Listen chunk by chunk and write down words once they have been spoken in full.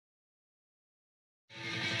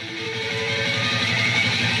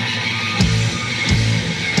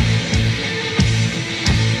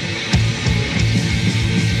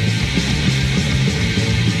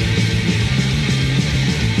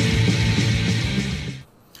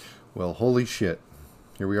Well, holy shit.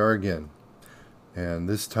 Here we are again. And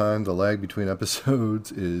this time the lag between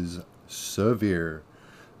episodes is severe,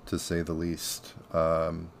 to say the least. I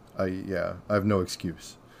have no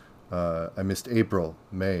excuse. I missed April,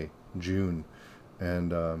 May, June,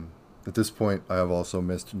 and at this point I have also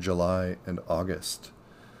missed July and August.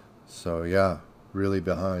 So yeah, really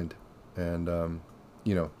behind. And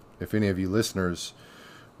if any of you listeners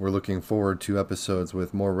were looking forward to episodes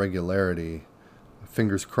with more regularity,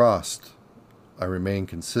 fingers crossed, I remain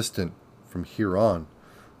consistent from here on.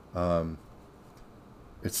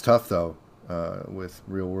 It's tough though, with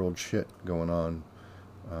real world shit going on,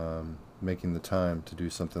 making the time to do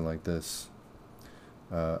something like this.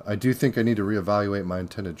 I do think I need to reevaluate my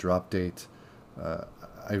intended drop date.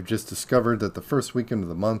 I've just discovered that the first weekend of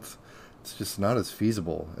the month, it's just not as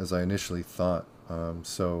feasible as I initially thought.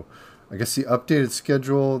 So I guess the updated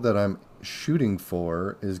schedule that I'm shooting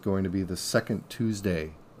for is going to be the second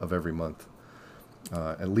Tuesday of every month.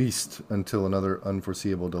 At least until another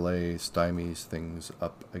unforeseeable delay stymies things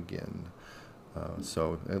up again.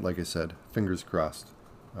 So, like I said, fingers crossed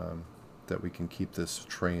that we can keep this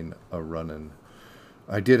train a-running.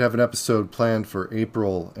 I did have an episode planned for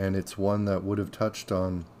April, and it's one that would have touched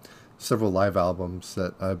on several live albums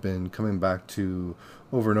that I've been coming back to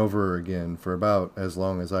over and over again for about as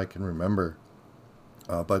long as I can remember.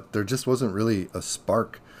 But there just wasn't really a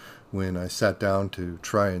spark when I sat down to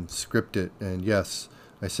try and script it. And yes,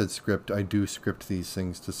 I said script. I do script these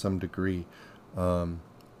things to some degree.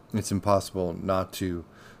 It's impossible not to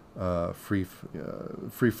free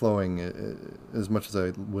flowing. As much as I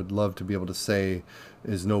would love to be able to say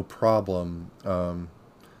is no problem.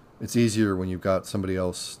 It's easier when you've got somebody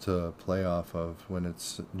else to play off of. When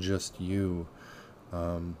it's just you,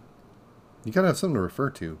 you gotta have something to refer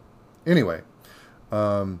to. Anyway.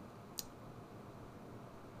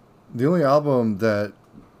 The only album that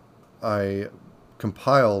I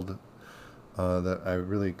compiled that I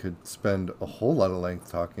really could spend a whole lot of length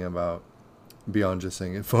talking about, beyond just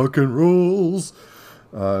saying it fucking rules,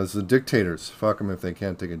 is The Dictators. Fuck them if they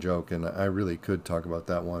can't take a joke. And I really could talk about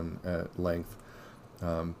that one at length.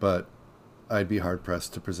 But I'd be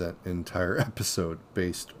hard-pressed to present an entire episode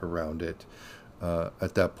based around it.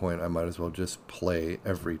 At that point, I might as well just play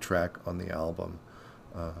every track on the album.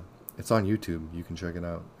 It's on YouTube. You can check it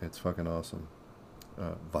out. It's fucking awesome.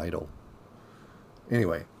 Vital.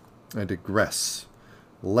 Anyway, I digress.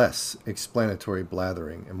 Less explanatory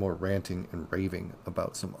blathering and more ranting and raving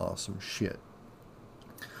about some awesome shit.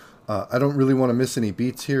 I don't really want to miss any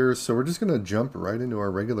beats here, so we're just going to jump right into our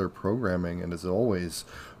regular programming. And as always,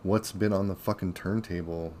 what's been on the fucking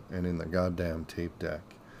turntable and in the goddamn tape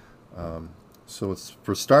deck. So it's,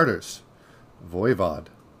 for starters, Voivod.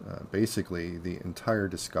 Basically the entire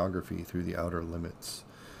discography through the Outer Limits.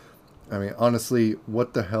 I mean, honestly,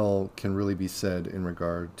 what the hell can really be said in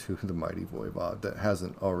regard to the mighty Voivod that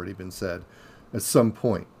hasn't already been said at some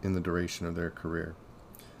point in the duration of their career?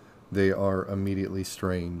 They are immediately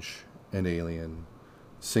strange and alien,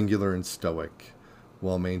 singular and stoic,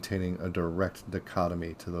 while maintaining a direct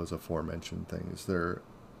dichotomy to those aforementioned things. They're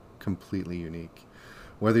completely unique.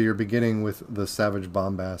 Whether you're beginning with the savage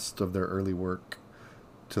bombast of their early work,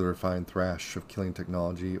 to the refined thrash of Killing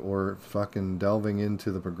Technology, or fucking delving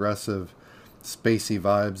into the progressive, spacey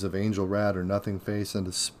vibes of Angel Rat or Nothing Face, and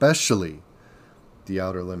especially the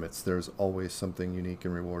Outer Limits, there's always something unique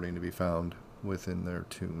and rewarding to be found within their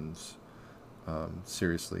tunes.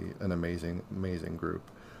 Seriously, an amazing, amazing group.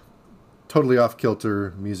 Totally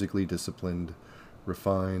off-kilter, musically disciplined,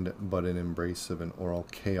 refined, but an embrace of an oral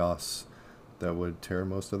chaos that would tear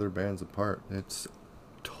most other bands apart. It's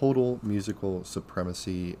total musical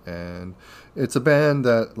supremacy, and it's a band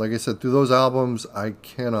that, like I said, through those albums I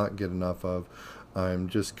cannot get enough of. I'm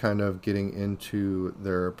just kind of getting into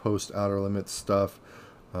their post Outer Limits stuff.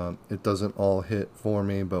 It doesn't all hit for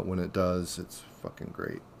me, but when it does, it's fucking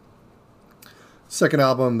great. Second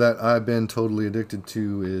album that I've been totally addicted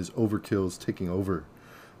to is Overkill's Taking Over,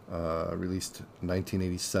 released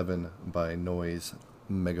 1987 by Noise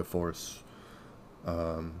Megaforce.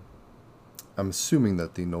 I'm assuming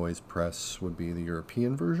that the Noise Press would be the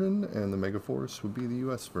European version and the Megaforce would be the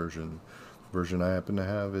US version. The version I happen to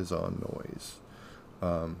have is on Noise.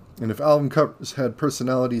 And if album covers had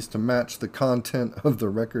personalities to match the content of the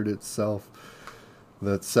record itself,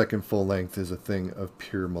 that second full length is a thing of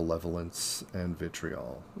pure malevolence and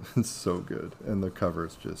vitriol. It's so good. And the cover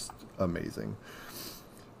is just amazing.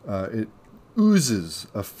 It oozes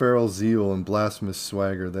a feral zeal and blasphemous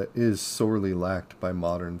swagger that is sorely lacked by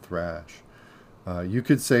modern thrash. You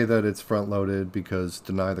could say that it's front-loaded because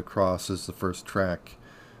Deny the Cross is the first track,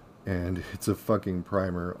 And it's a fucking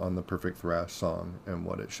primer on the perfect thrash song and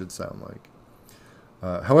what it should sound like.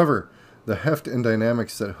 However, the heft and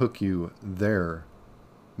dynamics that hook you there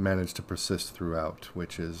manage to persist throughout,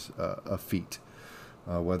 which is a feat.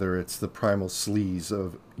 Whether it's the primal sleaze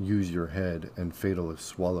of Use Your Head and Fatal If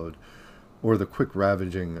Swallowed, or the quick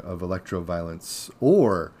ravaging of electro-violence,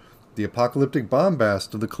 or the apocalyptic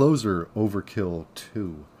bombast of the closer, Overkill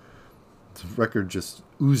 2. The record just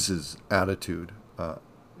oozes attitude.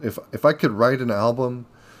 If I could write an album,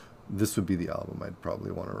 this would be the album I'd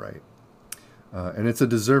probably want to write. And it's a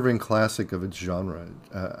deserving classic of its genre. It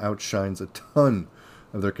outshines a ton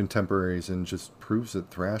of their contemporaries and just proves that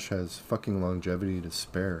thrash has fucking longevity to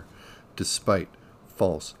spare, despite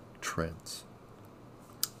false trends.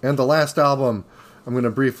 And the last album I'm going to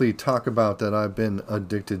briefly talk about that I've been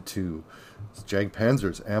addicted to is Jag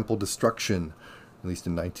Panzer's Ample Destruction, released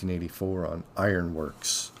in 1984 on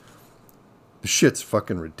Ironworks. The shit's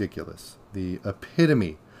fucking ridiculous. The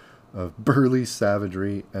epitome of burly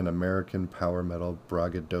savagery and American power metal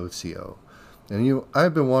braggadocio. And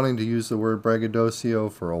I've been wanting to use the word braggadocio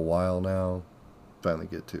for a while now. Finally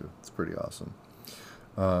get to. It's pretty awesome.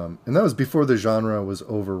 And that was before the genre was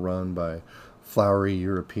overrun by flowery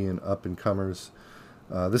European up-and-comers.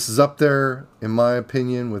 This is up there, in my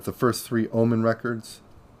opinion, with the first 3 Omen records.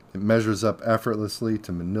 It measures up effortlessly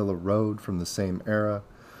to Manila Road from the same era.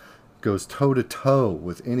 Goes toe-to-toe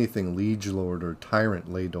with anything Liege Lord or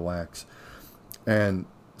Tyrant laid to wax. And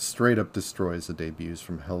straight up destroys the debuts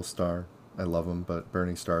from Hellstar. I love them, but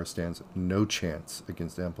Burning Star stands no chance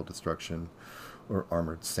against Ample Destruction or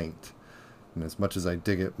Armored Saint. And as much as I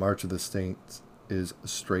dig it, March of the Saints is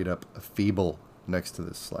straight up feeble next to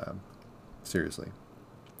this slab. Seriously.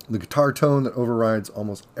 The guitar tone that overrides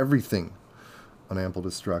almost everything on Ample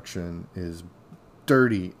Destruction is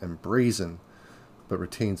dirty and brazen, but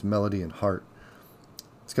retains melody and heart.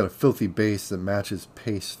 It's got a filthy bass that matches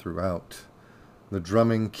pace throughout. The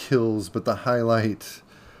drumming kills, but the highlight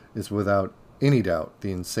is without any doubt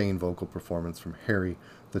the insane vocal performance from Harry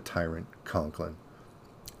the Tyrant Conklin.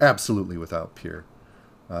 Absolutely without peer.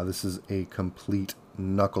 This is a complete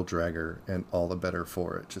knuckle dragger and all the better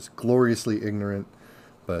for it. Just gloriously ignorant,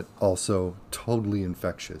 but also totally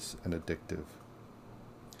infectious and addictive.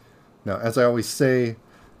 Now, as I always say,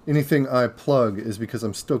 anything I plug is because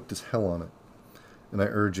I'm stoked as hell on it. And I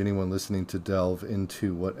urge anyone listening to delve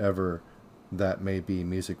into whatever that may be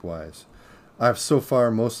music-wise. I've so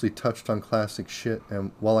far mostly touched on classic shit,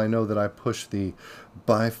 and while I know that I push the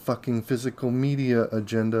buy fucking physical media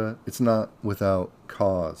agenda, it's not without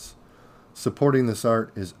cause. Supporting this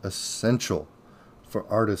art is essential for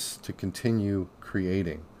artists to continue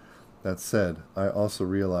creating. That said, I also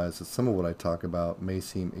realize that some of what I talk about may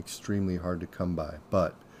seem extremely hard to come by,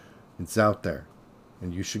 but it's out there,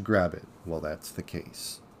 and you should grab it while that's the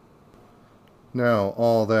case. Now,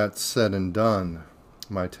 all that said and done,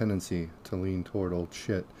 my tendency to lean toward old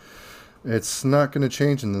shit, it's not going to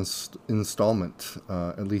change in this installment,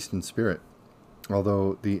 at least in spirit.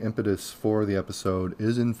 Although the impetus for the episode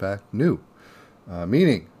is in fact new.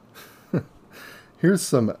 Meaning, here's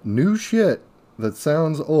some new shit that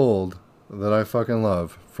sounds old that I fucking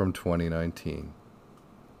love from 2019.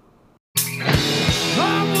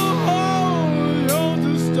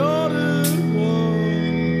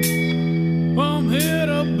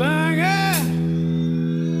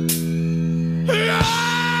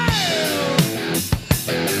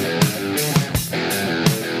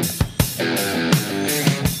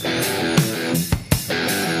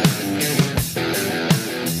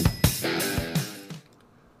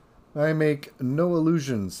 I make no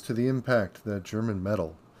allusions to the impact that German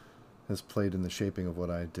metal has played in the shaping of what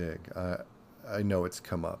I dig. I know it's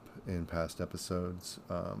come up in past episodes.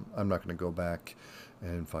 I'm not going to go back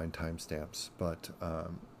and find timestamps, but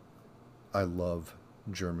I love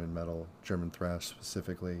German metal, German thrash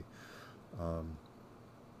specifically.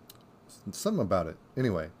 Something about it.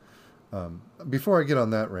 Anyway, before I get on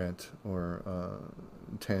that rant or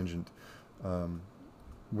tangent,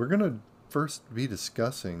 we're going to first be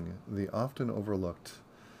discussing the often overlooked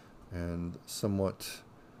and somewhat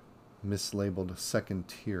mislabeled second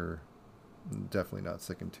tier, definitely not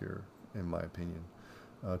second tier in my opinion,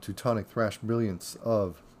 Teutonic thrash brilliance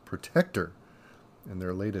of Protector and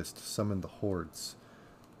their latest Summon the Hordes,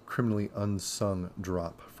 criminally unsung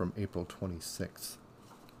drop from April 26th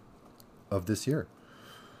of this year.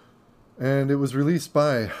 And it was released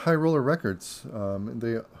by High Roller Records.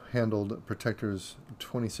 They handled Protector's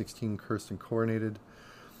 2016 Cursed and Coronated,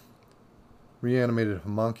 Reanimated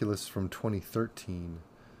Homunculus from 2013,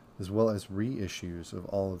 as well as reissues of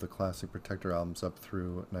all of the classic Protector albums up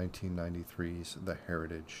through 1993's The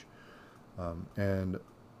Heritage. And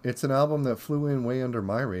It's an album that flew in way under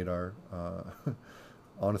my radar.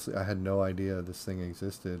 Honestly, I had no idea this thing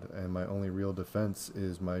existed, and my only real defense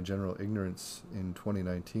is my general ignorance in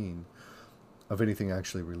 2019 of anything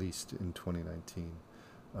actually released in 2019.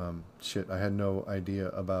 I had no idea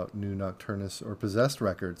about new Nocturnus or Possessed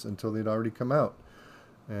records until they'd already come out.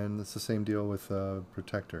 And it's the same deal with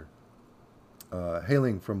Protector.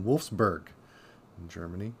 Hailing from Wolfsburg in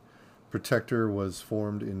Germany, Protector was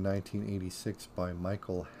formed in 1986 by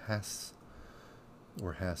Michael Hasse,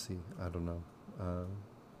 or Hasse, I don't know.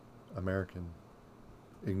 American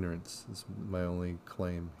ignorance is my only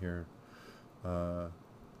claim here. And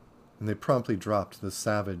they promptly dropped the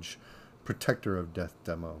savage Protector of Death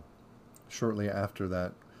demo. Shortly after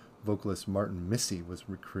that, vocalist Martin Missy was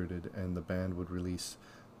recruited, and the band would release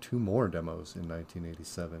 2 more demos in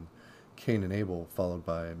 1987, Cain and Abel, followed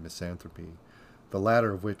by Misanthropy, the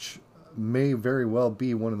latter of which may very well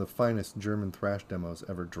be one of the finest German thrash demos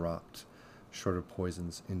ever dropped, short of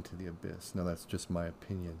Poison's Into the Abyss. Now that's just my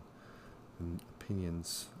opinion, and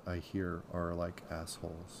opinions I hear are like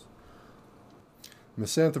assholes.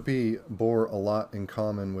 Misanthropy bore a lot in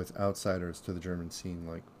common with outsiders to the German scene,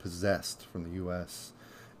 like Possessed from the US,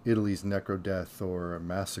 Italy's Necrodeath, or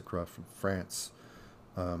Massacre from France.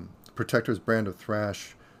 Protector's brand of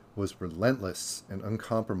thrash was relentless and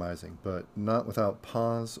uncompromising, but not without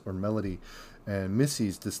pause or melody, and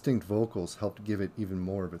Missy's distinct vocals helped give it even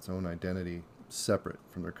more of its own identity, separate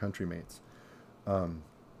from their countrymates.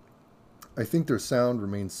 I think their sound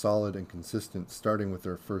remained solid and consistent, starting with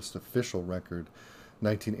their first official record,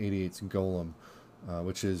 1988's Golem,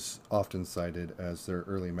 which is often cited as their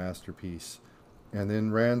early masterpiece, and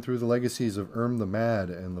then ran through the legacies of the Mad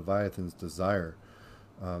and Leviathan's Desire,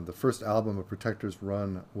 the first album of Protector's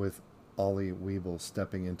run with Ollie Weeble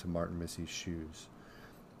stepping into Martin Missy's shoes.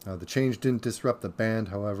 The change didn't disrupt the band,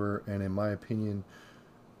 however, and in my opinion,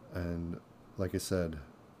 and like I said,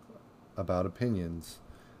 about opinions,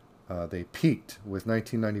 they peaked with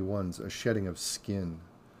 1991's A Shedding of Skin,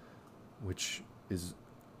 which is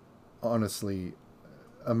honestly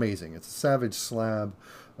amazing. It's a savage slab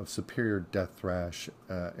of superior death thrash,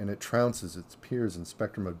 and it trounces its peers in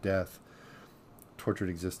Spectrum of Death, Tortured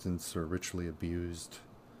Existence, or Ritually Abused.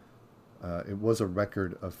 It was a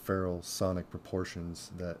record of feral sonic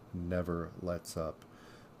proportions that never lets up.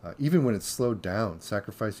 Even when it's slowed down,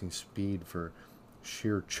 sacrificing speed for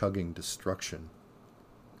sheer chugging destruction.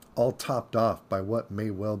 All topped off by what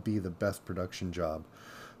may well be the best production job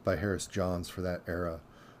by Harris Johns for that era,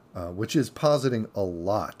 which is positing a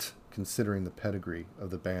lot considering the pedigree of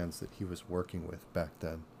the bands that he was working with back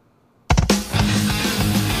then.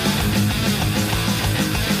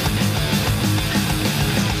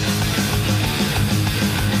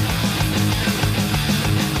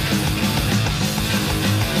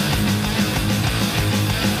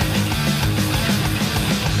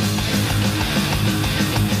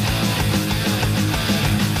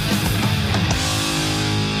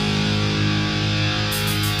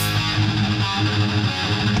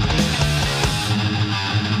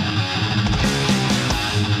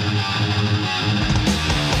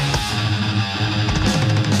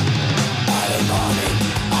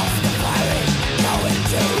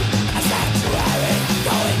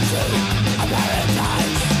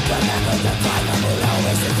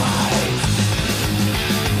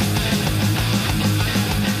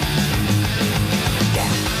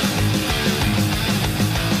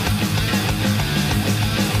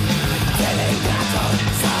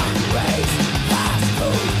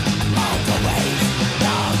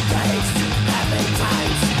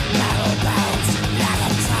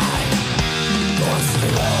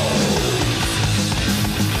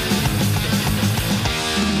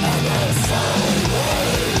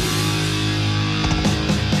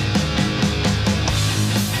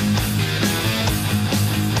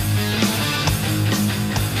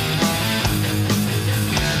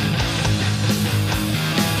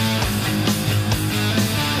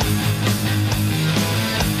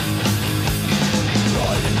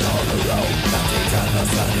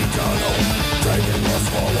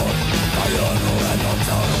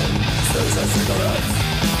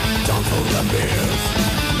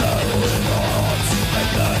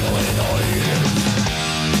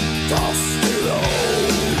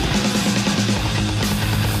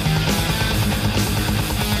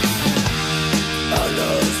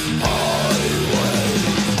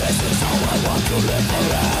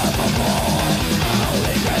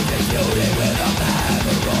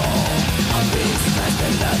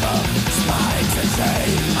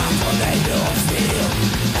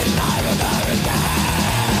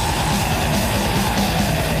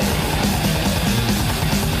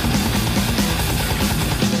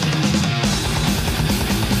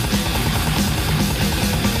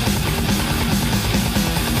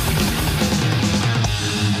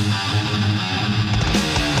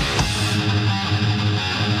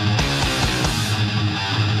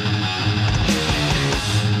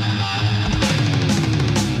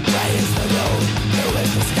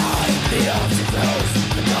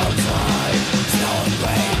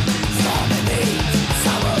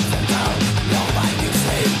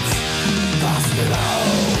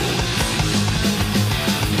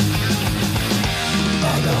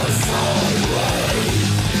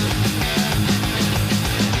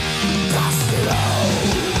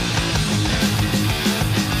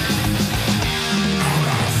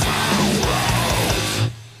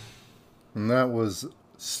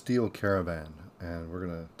 Steel Caravan, and we're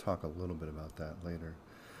going to talk a little bit about that later.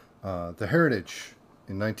 The Heritage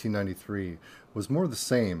in 1993 was more the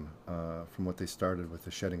same from what they started with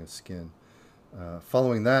the Shedding of Skin.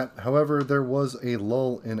 Following that, however, there was a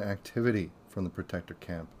lull in activity from the Protector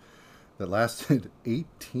camp that lasted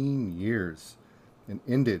 18 years and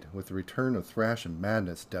ended with the return of Thrash and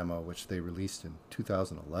Madness demo, which they released in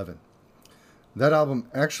 2011. That album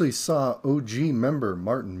actually saw OG member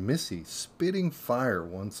Martin Missy spitting fire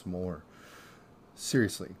once more.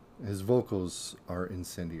 Seriously, his vocals are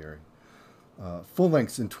incendiary. Full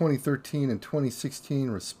lengths in 2013 and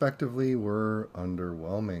 2016, respectively, were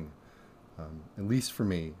underwhelming. At least for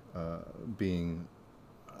me, being,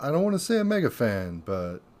 I don't want to say a mega fan,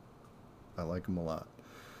 but I like them a lot.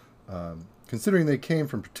 Considering they came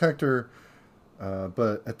from Protector,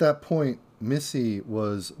 but at that point, Missy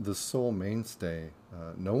was the sole mainstay.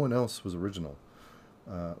 No one else was original.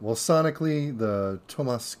 While sonically, the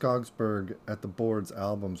Thomas Skogsberg at the Boards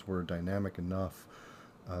albums were dynamic enough,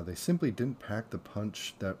 they simply didn't pack the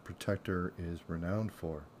punch that Protector is renowned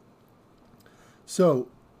for. So,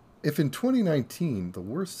 if in 2019, the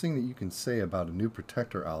worst thing that you can say about a new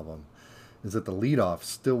Protector album is that the lead-off,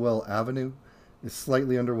 Stillwell Avenue, is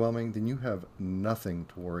slightly underwhelming, then you have nothing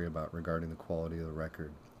to worry about regarding the quality of the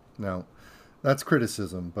record. Now, that's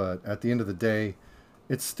criticism, but at the end of the day,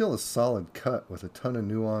 it's still a solid cut with a ton of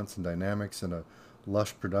nuance and dynamics and a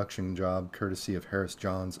lush production job courtesy of Harris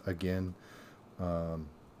Johns again, coming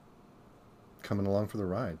along for the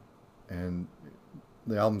ride. And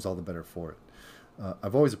the album's all the better for it.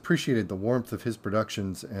 I've always appreciated the warmth of his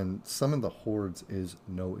productions, and Summon the Hordes is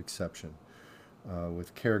no exception,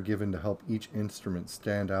 with care given to help each instrument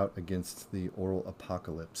stand out against the oral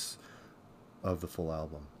apocalypse of the full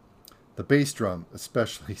album. The bass drum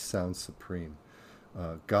especially sounds supreme.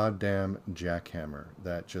 Goddamn jackhammer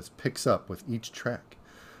that just picks up with each track.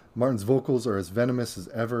 Martin's vocals are as venomous as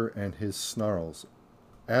ever, and his snarls,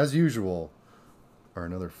 as usual, are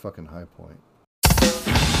another fucking high point.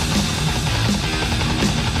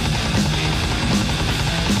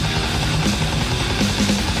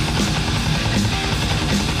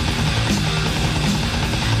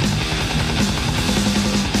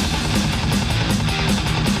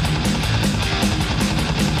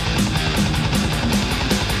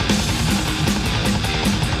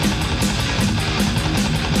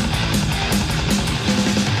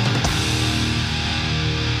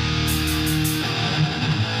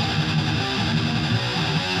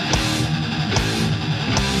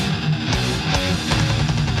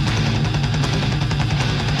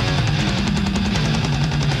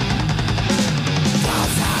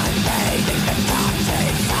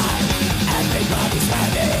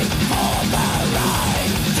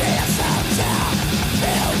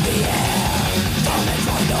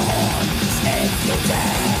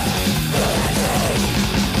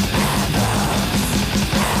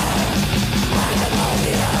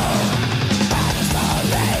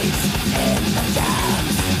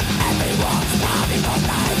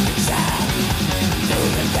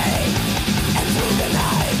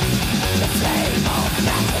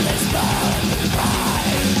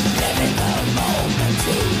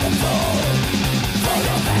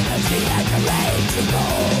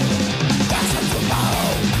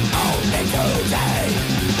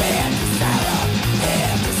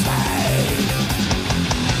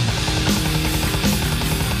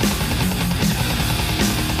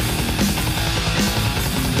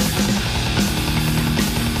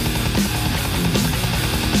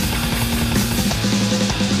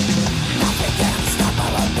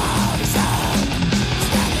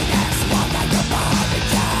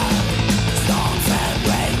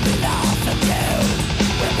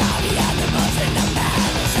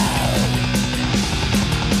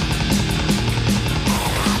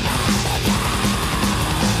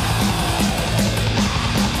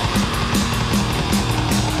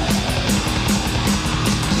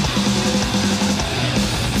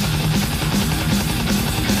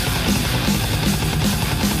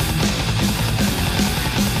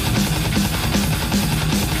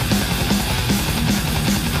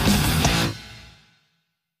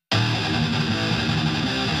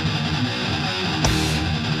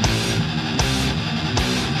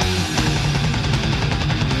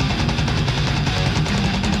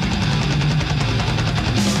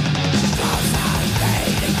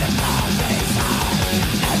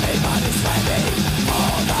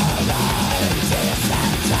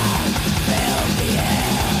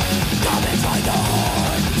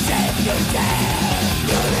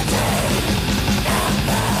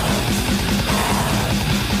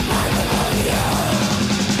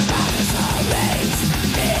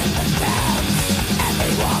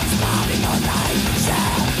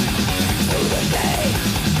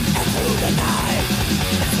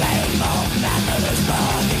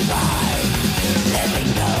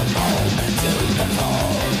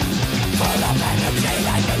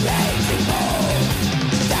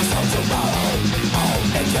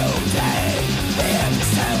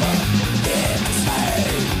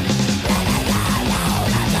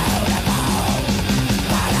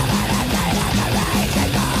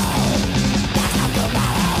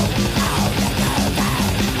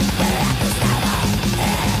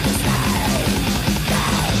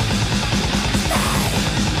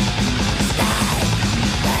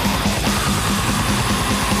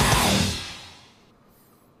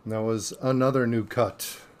 was another new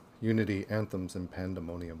cut, Unity, Anthems, and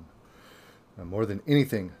Pandemonium. More than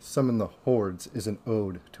anything, Summon the Hordes is an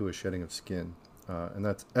ode to a shedding of skin, and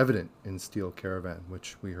that's evident in Steel Caravan,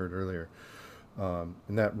 which we heard earlier. And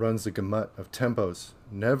that runs the gamut of tempos,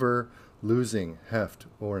 never losing heft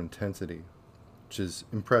or intensity, which is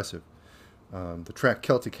impressive. The track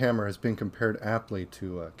Celtic Hammer has been compared aptly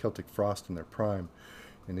to Celtic Frost in their prime,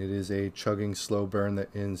 and it is a chugging slow burn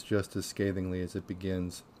that ends just as scathingly as it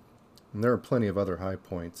begins. And there are plenty of other high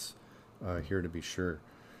points here to be sure.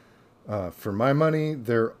 For my money,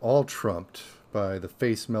 they're all trumped by the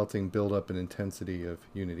face-melting build-up and intensity of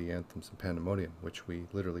Unity, Anthems, and Pandemonium, which we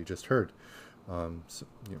literally just heard. So,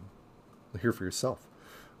 hear for yourself.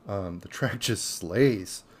 The track just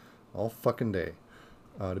slays all fucking day.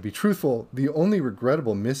 To be truthful, the only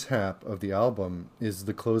regrettable mishap of the album is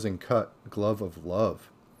the closing cut, Glove of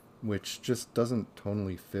Love, which just doesn't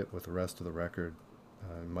tonally fit with the rest of the record,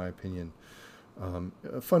 in my opinion.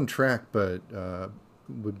 A fun track, but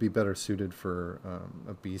would be better suited for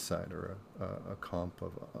a B-side or a comp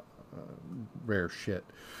of rare shit.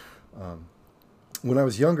 When I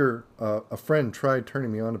was younger, a friend tried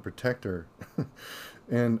turning me on to Protector,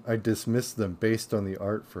 and I dismissed them based on the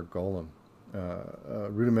art for Golem. A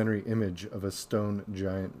rudimentary image of a stone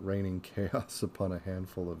giant raining chaos upon a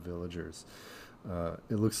handful of villagers.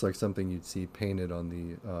 It looks like something you'd see painted on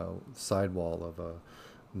the sidewall of a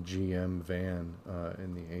GM van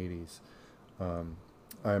in the 80s.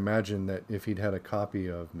 I imagine that if he'd had a copy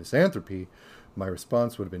of Misanthropy, my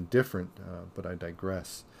response would have been different, but I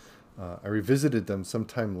digress. I revisited them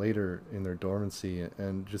sometime later in their dormancy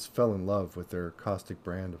and just fell in love with their caustic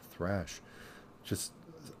brand of thrash. Just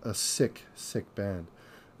a sick, sick band.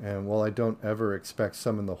 And while I don't ever expect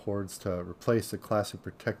Summon the Hordes to replace the classic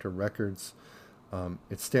Protector records,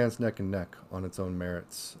 it stands neck and neck on its own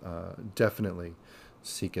merits. Definitely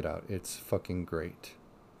seek it out. It's fucking great.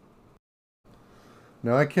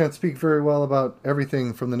 Now, I can't speak very well about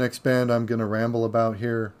everything from the next band I'm going to ramble about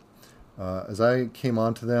here, as I came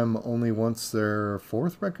onto them only once their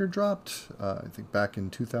fourth record dropped, I think back in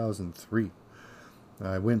 2003.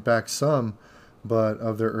 I went back some, but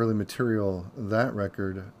of their early material, that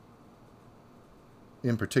record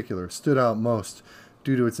in particular stood out most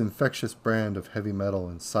due to its infectious brand of heavy metal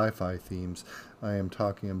and sci-fi themes. I am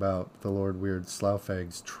talking about the Lord Weird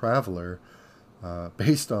Slough-Fag's Traveler,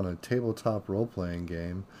 based on a tabletop role-playing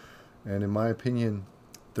game, and in my opinion,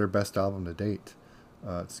 their best album to date.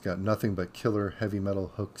 It's got nothing but killer heavy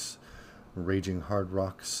metal hooks, raging hard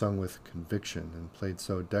rock sung with conviction and played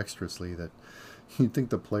so dexterously that you'd think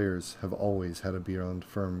the players have always had a beyond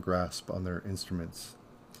firm grasp on their instruments.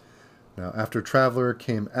 Now, after Traveler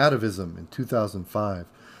came Atavism in 2005,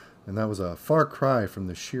 and that was a far cry from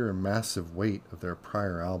the sheer massive weight of their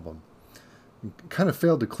prior album. It kind of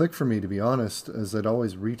failed to click for me, to be honest, as I'd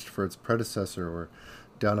always reached for its predecessor or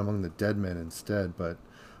Down Among the Dead Men instead, but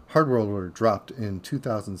Hardworlder dropped in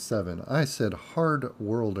 2007. I said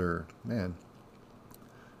Hardworlder. Man.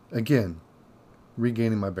 Again,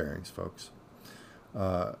 regaining my bearings, folks.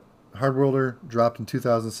 Hardworlder dropped in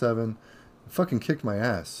 2007. It fucking kicked my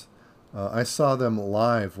ass. I saw them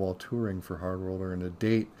live while touring for Hardworlder, and to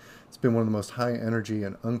date, it's been one of the most high energy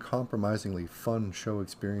and uncompromisingly fun show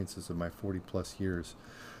experiences of my 40-plus years.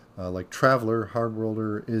 Like Traveler,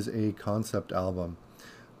 Hardworlder is a concept album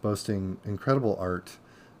boasting incredible art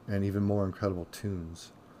and even more incredible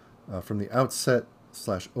tunes. From the outset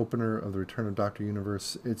 / opener of the Return of Dr.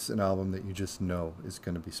 Universe, it's an album that you just know is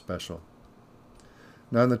going to be special.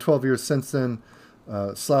 Now, in the 12 years since then,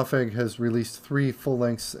 Slough-Fag has released 3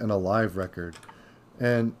 full-lengths and a live record,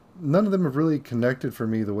 and none of them have really connected for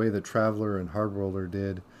me the way that Traveler and Hardworlder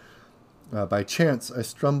did. By chance, I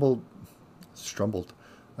stumbled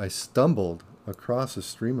across a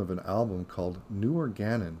stream of an album called New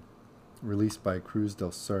Organon, released by Cruz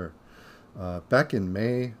del Sur, back in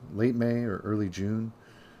May, late May or early June.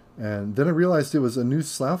 And then I realized it was a new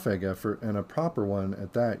Slough-Fag effort, and a proper one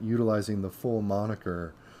at that, utilizing the full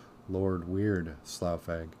moniker Lord Weird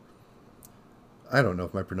Slough-Fag. I don't know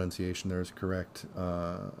if my pronunciation there is correct.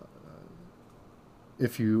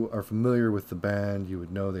 If you are familiar with the band, you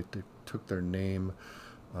would know they took their name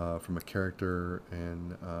from a character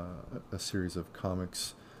in a series of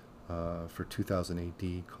comics for 2000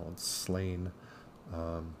 AD called Slain.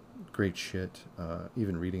 Great shit.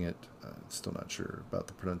 Even reading it, still not sure about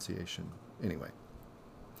the pronunciation. Anyway,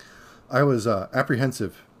 I was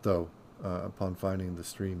apprehensive, though, upon finding the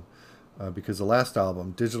stream, because the last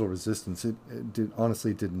album, Digital Resistance, it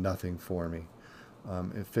honestly did nothing for me.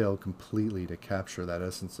 It failed completely to capture that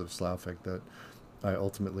essence of Slough-Fag that I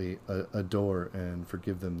ultimately adore and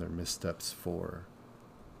forgive them their missteps for.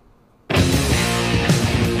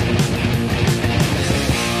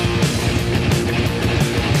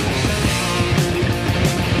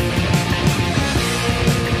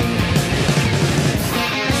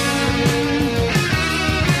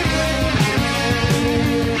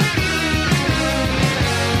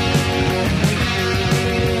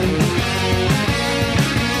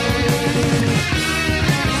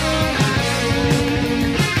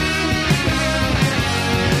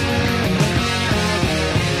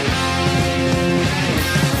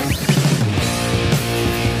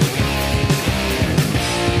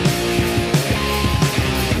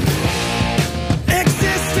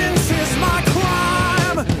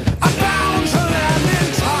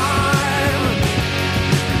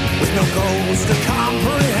 no goals to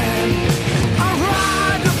comprehend.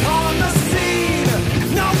 Arrived upon the scene,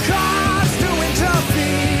 no cause to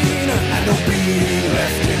intervene, and no being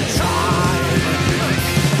left in time.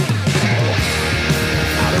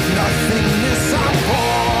 Out of nothingness I'm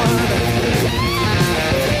born.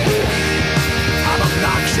 I'm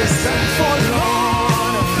obnoxious and forlorn.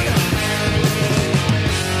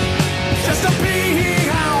 Just a being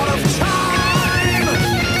out of time.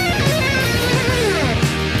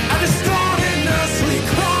 A distorted nursery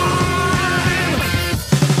crime.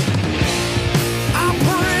 Our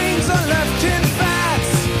brains are left in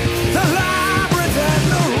vats, the labyrinth and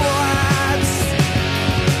the rats.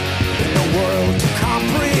 In the world to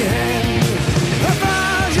comprehend,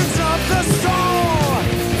 perversions of the soul,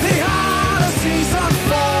 the odysseys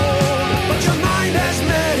unfold, but your mind has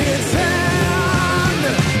met its end,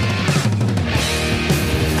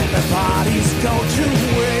 and the bodies go to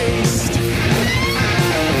waste,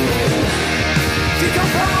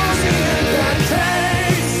 decomposing in bad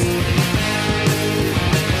taste,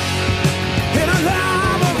 in a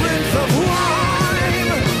labyrinth of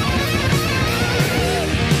rhyme.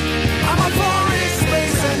 I'm a void,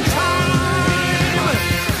 space and time.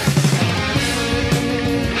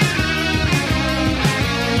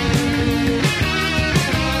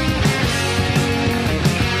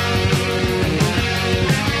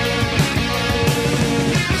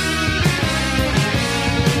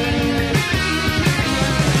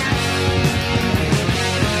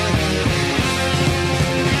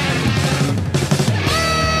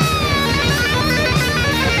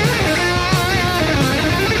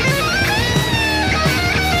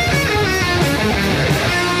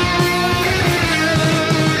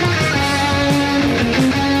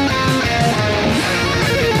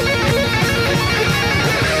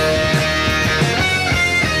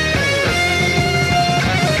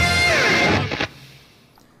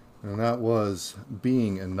 And that was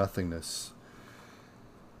Being and Nothingness.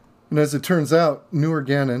 And as it turns out, New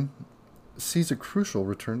Organon sees a crucial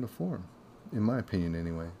return to form, in my opinion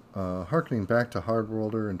anyway. Harkening back to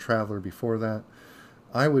Hardworlder and Traveler before that,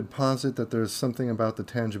 I would posit that there's something about the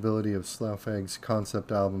tangibility of Slaufag's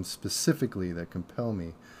concept albums specifically that compel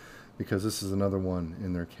me, because this is another one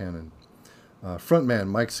in their canon. Frontman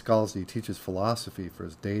Mike Scalzi teaches philosophy for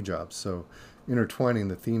his day job, so intertwining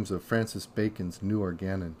the themes of Francis Bacon's New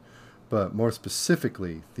Organon, but more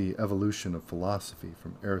specifically the evolution of philosophy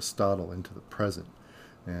from Aristotle into the present.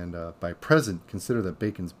 And by present, consider that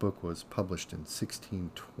Bacon's book was published in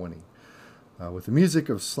 1620. With the music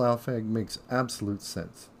of Slaufag makes absolute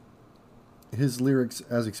sense. His lyrics,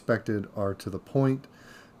 as expected, are to the point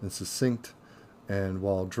and succinct, and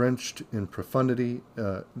while drenched in profundity,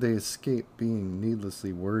 they escape being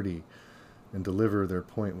needlessly wordy and deliver their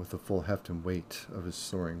point with the full heft and weight of his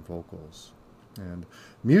soaring vocals. And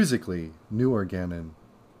musically, New Organon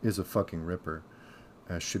is a fucking ripper,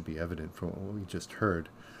 as should be evident from what we just heard.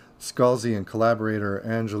 Scalzi and collaborator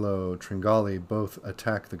Angelo Tringali both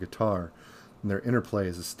attack the guitar, and their interplay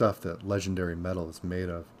is the stuff that legendary metal is made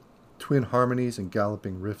of. Twin harmonies and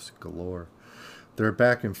galloping riffs galore. Their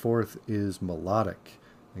back and forth is melodic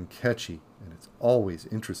and catchy, and it's always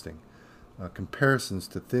interesting. Comparisons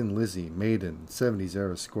to Thin Lizzy, Maiden, and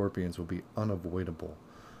 70s-era Scorpions will be unavoidable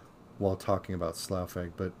while talking about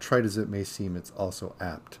Slaufag, but trite as it may seem, it's also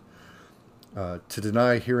apt. To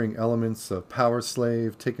deny hearing elements of Power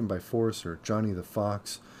Slave, Taken by Force, or Johnny the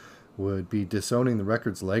Fox would be disowning the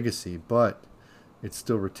record's legacy, but it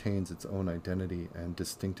still retains its own identity and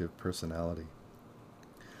distinctive personality.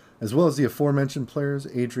 As well as the aforementioned players,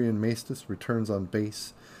 Adrian Maestas returns on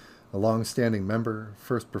bass, a long-standing member,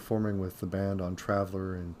 first performing with the band on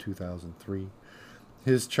Traveler in 2003.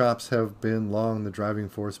 His chops have been long the driving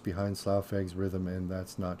force behind Slaufag's rhythm, and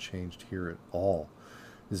that's not changed here at all.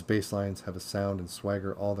 His bass lines have a sound and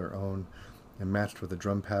swagger all their own, and matched with the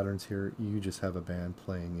drum patterns here, you just have a band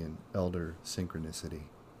playing in elder synchronicity.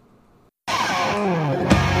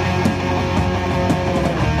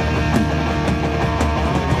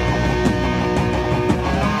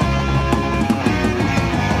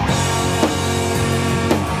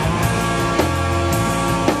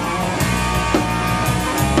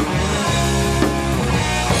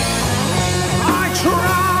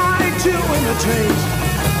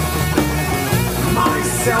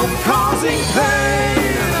 Myself causing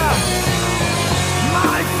pain,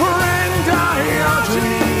 my friend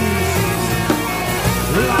Diogenes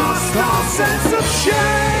lost our sense of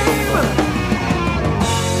shame.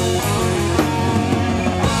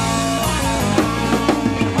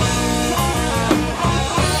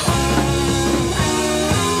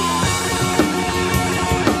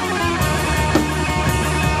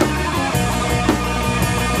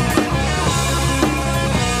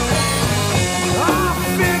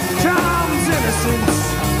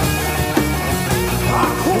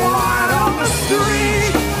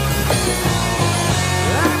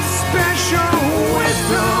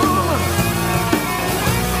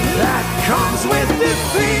 struggles with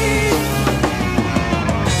defeat.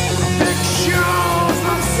 Pictures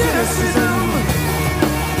of cynicism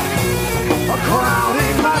are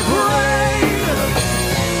crowding my brain.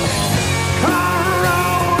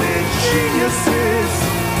 Corroded geniuses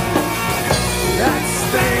that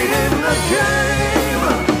stayed in the game.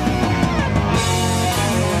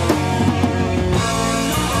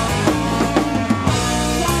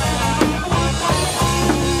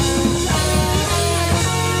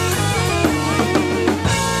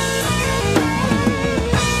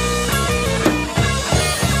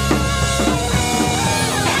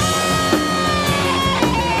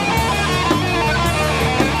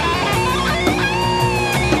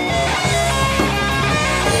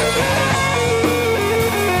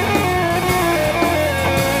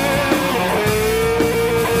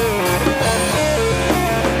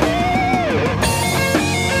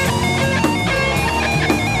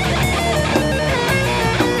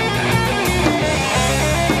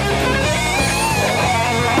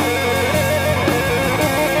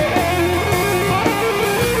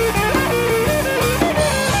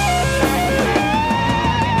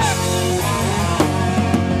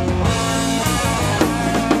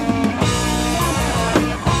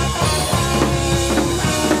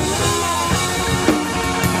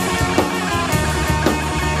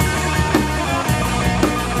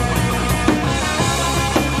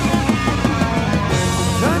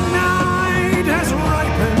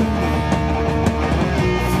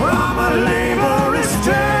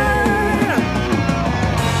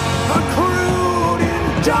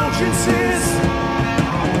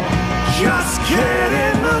 Just get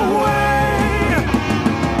in the way.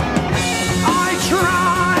 I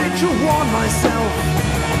tried to warn myself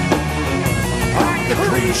of the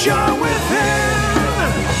creature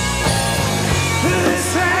within. This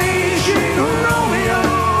aging Romeo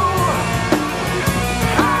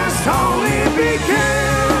has only begun.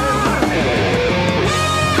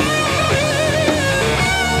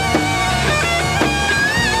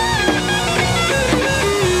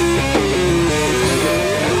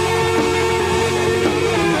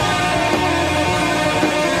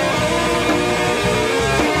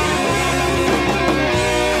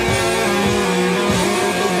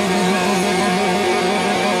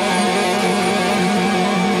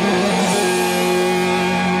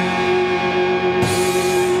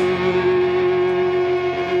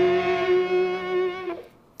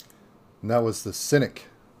 That was The Cynic,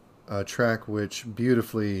 a track which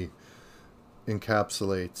beautifully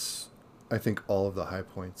encapsulates, I think, all of the high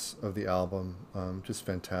points of the album. Just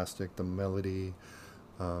fantastic. The melody,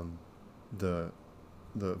 the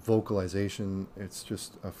vocalization, it's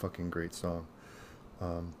just a fucking great song.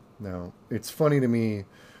 Now, it's funny to me,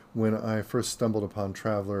 when I first stumbled upon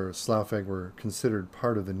Traveler, Slough-Egg were considered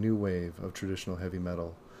part of the new wave of traditional heavy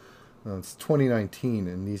metal. It's 2019,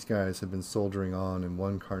 and these guys have been soldiering on in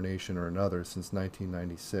one carnation or another since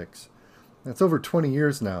 1996. That's over 20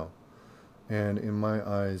 years now, and in my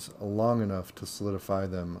eyes, long enough to solidify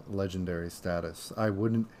them legendary status. I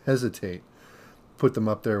wouldn't hesitate to put them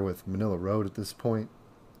up there with Manila Road at this point.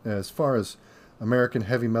 As far as American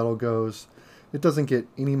heavy metal goes, it doesn't get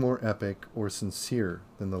any more epic or sincere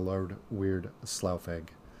than the Lord Weird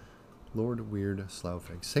Slough-Egg. Lord Weird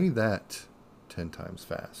Slough-Egg. Say that 10 times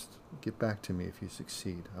fast. Get back to me if you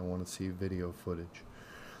succeed. I want to see video footage.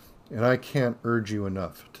 And I can't urge you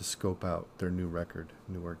enough to scope out their new record,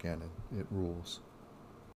 New Organon. It rules.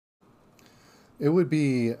 It would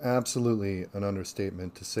be absolutely an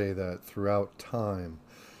understatement to say that throughout time,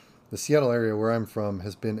 the Seattle area where I'm from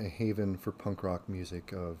has been a haven for punk rock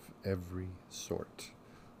music of every sort.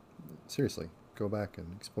 Seriously, go back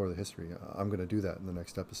and explore the history. I'm going to do that in the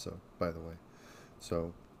next episode, by the way.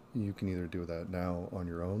 So you can either do that now on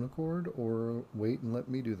your own accord or wait and let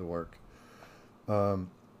me do the work.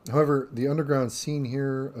 However, the underground scene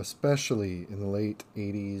here, especially in the late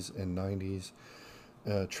 80s and 90s,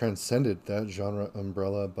 transcended that genre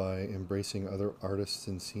umbrella by embracing other artists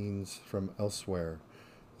and scenes from elsewhere,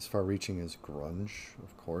 as far-reaching as grunge.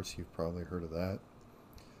 Of course, you've probably heard of that.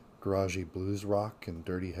 Garagey blues rock and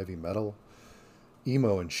dirty heavy metal,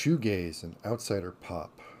 emo and shoegaze and outsider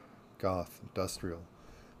pop, goth, industrial,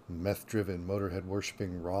 meth-driven,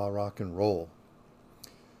 Motorhead-worshipping raw rock and roll.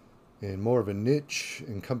 In more of a niche,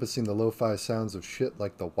 encompassing the lo-fi sounds of shit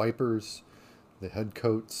like the Wipers, the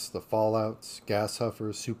Headcoats, the Fallouts, Gas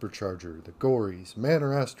Huffers, Supercharger, the Gories, Man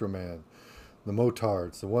or Astro Man, the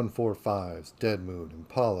Motards, the 145s, Dead Moon,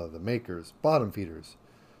 Impala, the Makers, Bottom Feeders,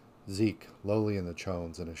 Zeke, Lowly and the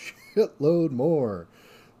Chones, and a shitload more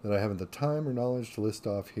that I haven't the time or knowledge to list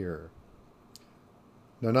off here.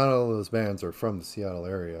 Now, not all of those bands are from the Seattle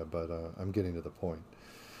area, but I'm getting to the point.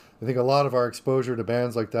 I think a lot of our exposure to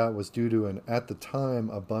bands like that was due to an, at the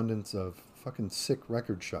time, abundance of fucking sick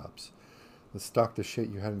record shops that stocked the shit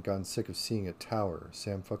you hadn't gotten sick of seeing at Tower or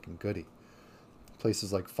Sam fucking Goody.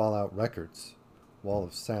 Places like Fallout Records, Wall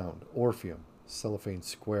of Sound, Orpheum, Cellophane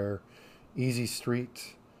Square, Easy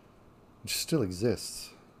Street, which still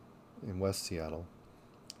exists in West Seattle,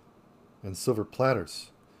 and Silver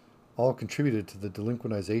Platters, all contributed to the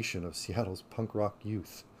delinquentization of Seattle's punk rock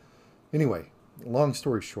youth. Anyway, long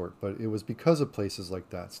story short, but it was because of places like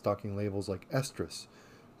that, stocking labels like Estrus,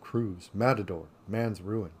 Cruise, Matador, Man's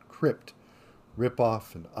Ruin, Crypt,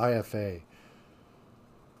 Ripoff, and IFA.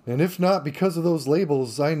 And if not because of those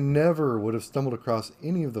labels, I never would have stumbled across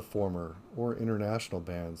any of the former or international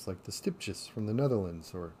bands like the Stipjes from the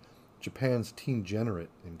Netherlands or Japan's Teen Generate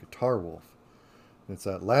and Guitar Wolf. And it's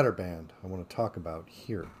that latter band I want to talk about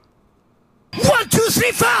here. 1, 2,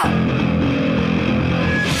 3, 4!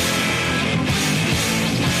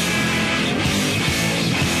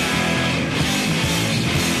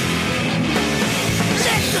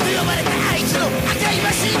呼ばれたあいつの赤い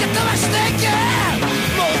マシンが飛ばしていく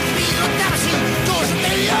もう君の魂交差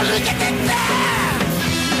点を抜けてった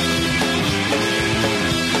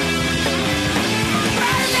ま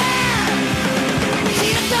るで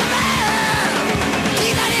火の玉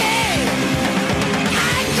左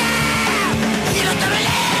赤火の玉ね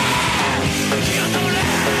火の玉ね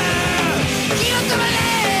火の玉ね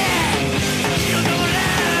火の玉ね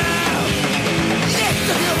レッ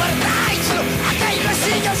ドに呼ばれたあいつの赤いマシ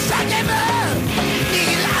ンが叫ぶ握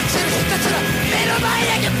るアクセルひたすら目の前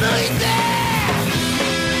だけ向いて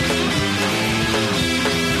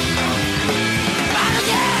まるで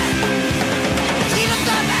火の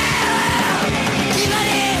玉左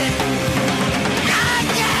赤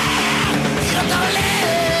火の玉ね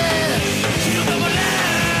火の玉ね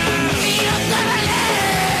火の玉ね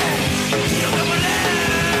火の玉ね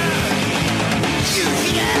夕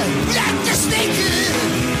日が落下していく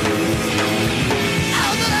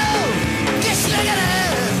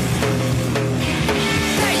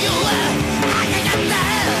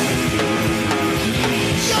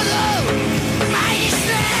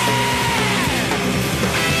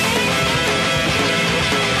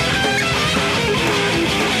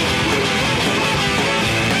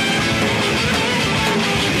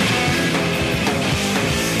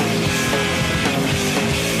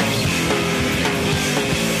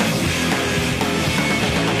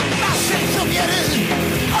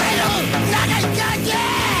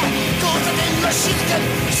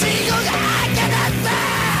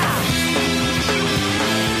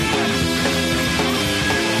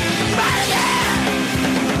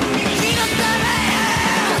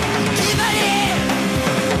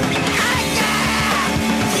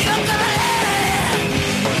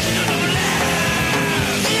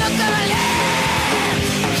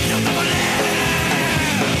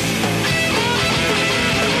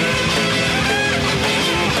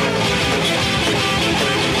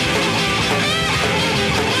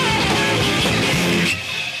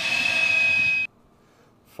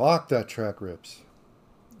Fuck, that track rips.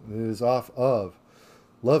 It is off of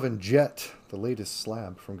Love and Jet, the latest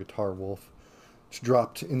slab from Guitar Wolf, which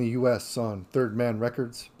dropped in the US on Third Man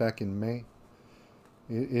Records back in May.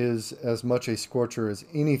 It is as much a scorcher as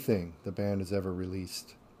anything the band has ever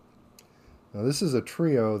released. Now, this is a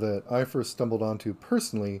trio that I first stumbled onto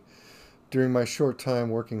personally during my short time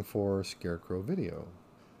working for Scarecrow Video.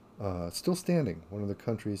 Still standing, one of the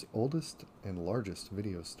country's oldest and largest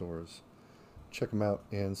video stores. Check them out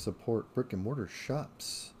and support brick and mortar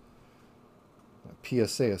shops.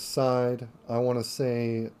 PSA aside, I want to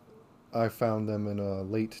say I found them in a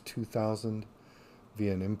late 2000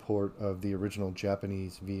 via an import of the original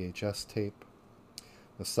Japanese VHS tape.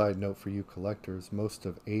 A side note for you collectors, most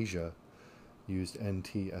of Asia used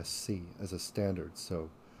NTSC as a standard, so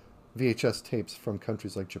VHS tapes from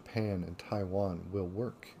countries like Japan and Taiwan will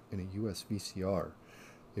work in a US VCR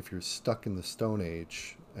if you're stuck in the Stone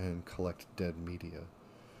Age and collect dead media.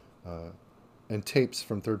 And tapes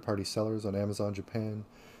from third-party sellers on Amazon Japan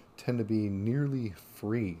tend to be nearly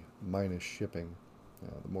free, minus shipping.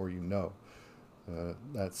 The more you know.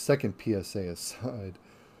 That second PSA aside,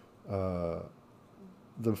 the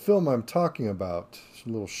film I'm talking about, a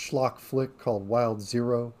little schlock flick called Wild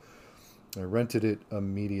Zero, I rented it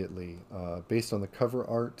immediately, based on the cover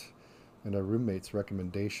art and a roommate's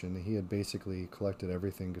recommendation. He had basically collected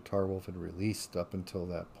everything Guitar Wolf had released up until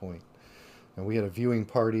that point. And we had a viewing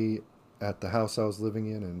party at the house I was living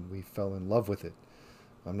in, and we fell in love with it.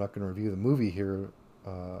 I'm not going to review the movie here,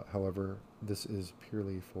 however, this is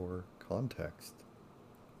purely for context.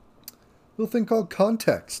 Little thing called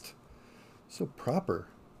context. So proper.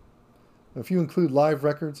 If you include live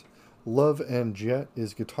records, Love and Jet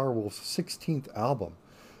is Guitar Wolf's 16th album,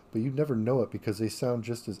 but you'd never know it because they sound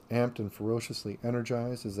just as amped and ferociously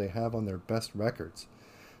energized as they have on their best records.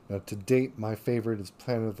 Now, to date, my favorite is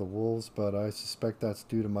Planet of the Wolves, but I suspect that's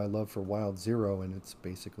due to my love for Wild Zero, and it's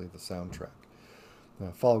basically the soundtrack.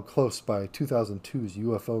 Followed close by 2002's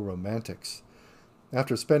UFO Romantics.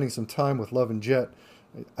 After spending some time with Love and Jet,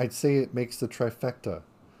 I'd say it makes the trifecta.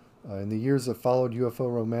 In the years that followed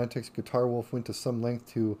UFO Romantics, Guitar Wolf went to some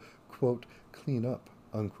length to, quote, clean up,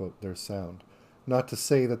 unquote, their sound. Not to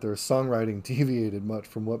say that their songwriting deviated much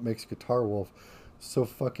from what makes Guitar Wolf so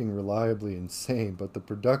fucking reliably insane, but the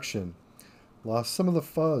production lost some of the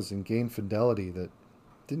fuzz and gained fidelity that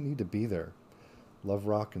didn't need to be there. Love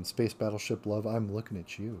Rock and Space Battleship Love, I'm looking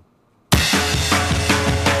at you.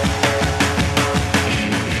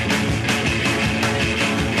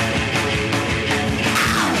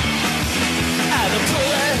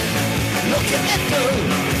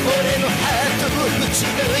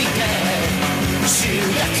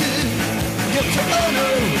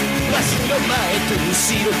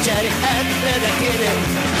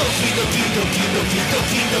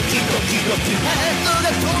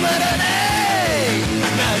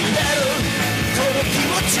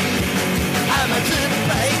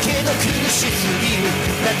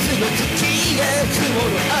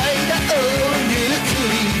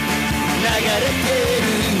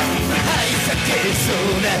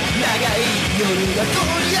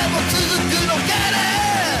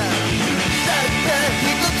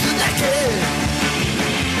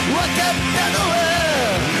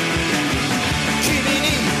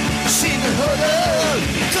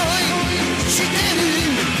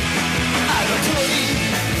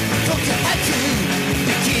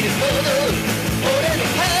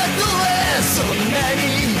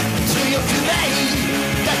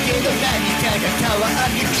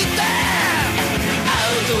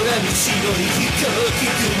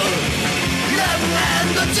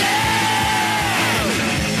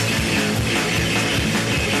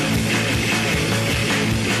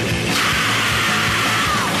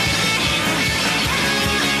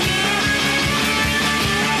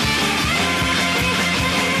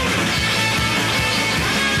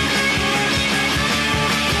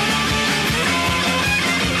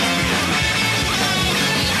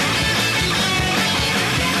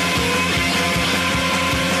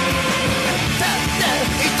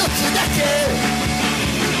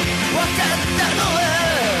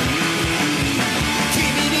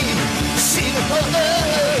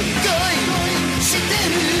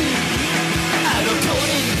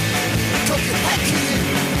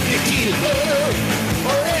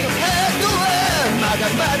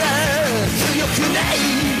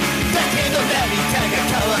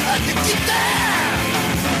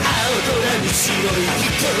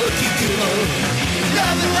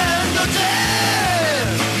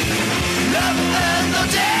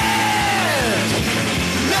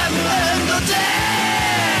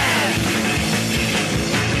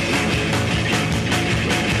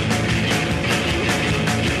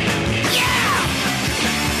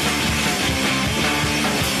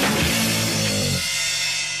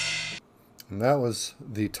 And that was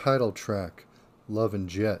the title track, Love and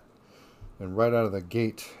Jet. And right out of the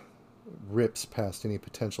gate, rips past any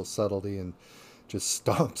potential subtlety and just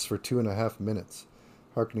stomps for 2.5 minutes,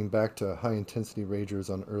 harkening back to high-intensity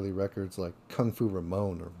ragers on early records like Kung Fu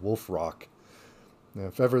Ramon or Wolf Rock. Now,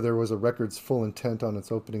 if ever there was a record's full intent on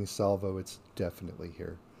its opening salvo, it's definitely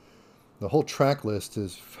here. The whole track list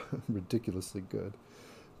is ridiculously good,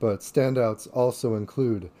 but standouts also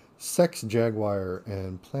include Sex Jaguar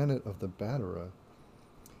and Planet of the Battera.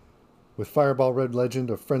 With Fireball Red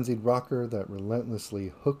Legend, a frenzied rocker that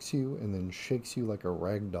relentlessly hooks you and then shakes you like a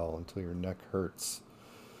rag doll until your neck hurts.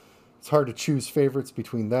 It's hard to choose favorites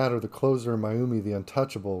between that or the closer, Mayumi the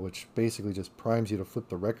Untouchable, which basically just primes you to flip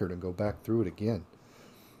the record and go back through it again.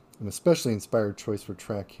 An especially inspired choice for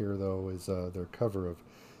track here, though, is their cover of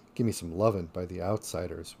Gimme Some Lovin' by The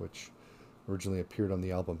Outsiders, which originally appeared on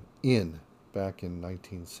the album In back in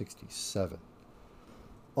 1967.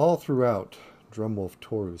 All throughout, Drumwolf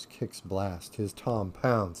Toru's kicks blast, his tom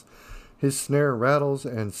pounds, his snare rattles,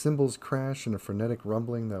 and cymbals crash in a frenetic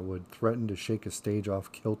rumbling that would threaten to shake a stage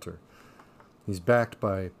off kilter. He's backed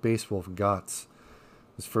by Basswolf Gotts,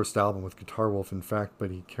 his first album with Guitar Wolf, in fact,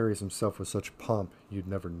 but he carries himself with such pomp you'd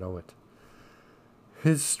never know it.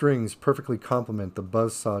 His strings perfectly complement the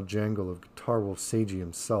buzzsaw jangle of Guitar Wolf Seiji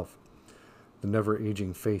himself, the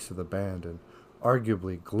never-aging face of the band, and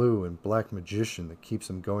arguably glue and black magician that keeps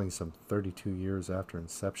him going some 32 years after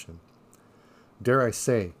inception. Dare I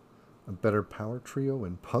say, a better power trio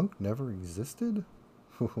in punk never existed?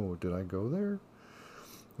 Oh, did I go there?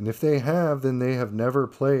 And if they have, then they have never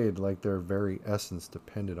played like their very essence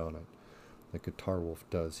depended on it, like Guitar Wolf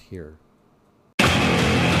does here.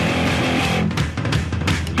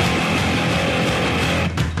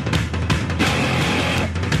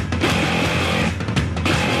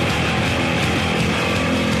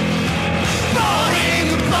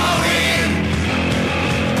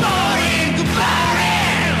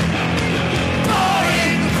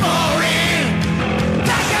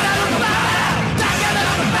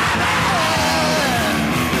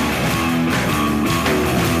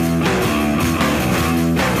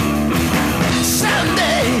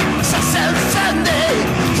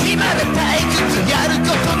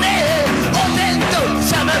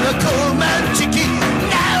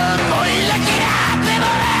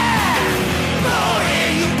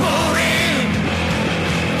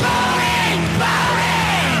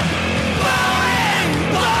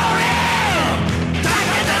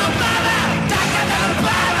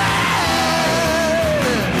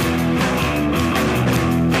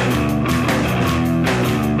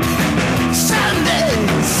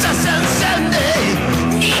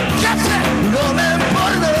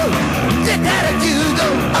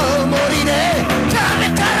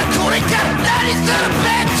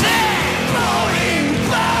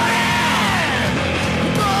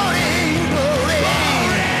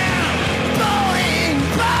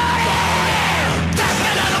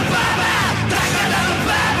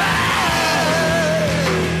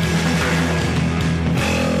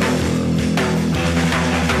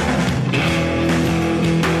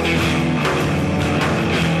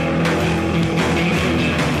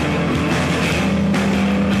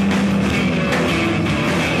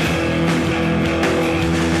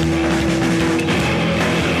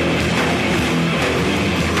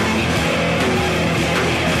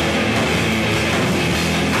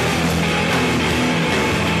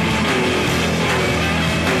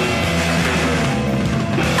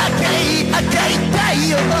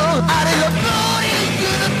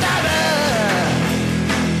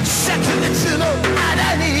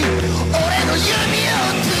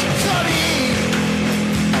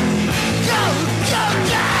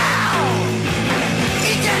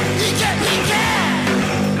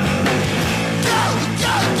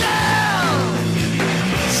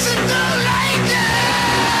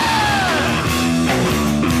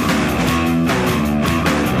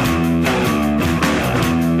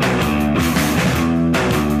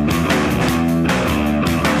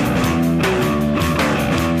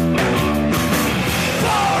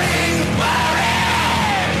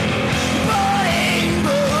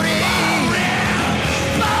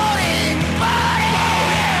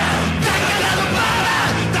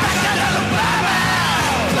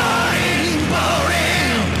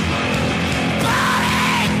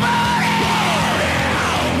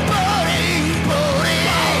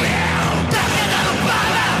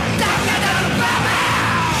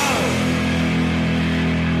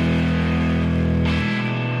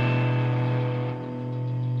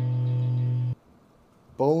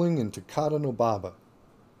 Bowling in Takata no Baba.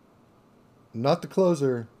 Not the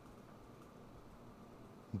closer,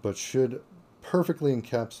 but should perfectly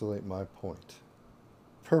encapsulate my point.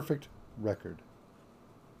 Perfect record.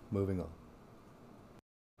 Moving on.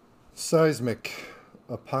 Seismic,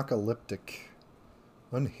 apocalyptic,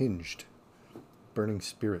 unhinged, burning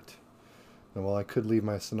spirit. And while I could leave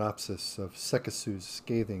my synopsis of Sekisu's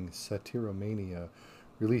scathing Satiromania,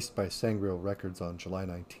 released by Sangreal Records on July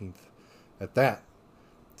 19th, at that,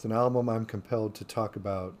 it's an album I'm compelled to talk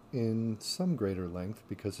about in some greater length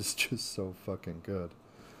because it's just so fucking good.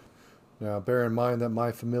 Now, bear in mind that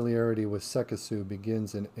my familiarity with Sekisu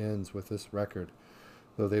begins and ends with this record,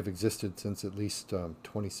 though they've existed since at least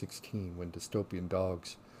 2016 when Dystopian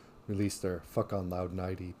Dogs released their Fuck on Loud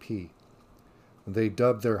Night EP. They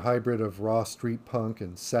dubbed their hybrid of raw street punk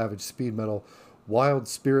and savage speed metal Wild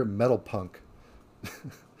Spirit Metal Punk,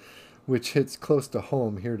 which hits close to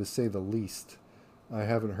home here to say the least. I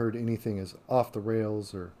haven't heard anything as off the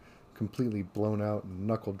rails or completely blown out and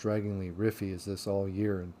knuckle-draggingly riffy as this all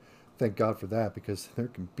year, and thank God for that, because there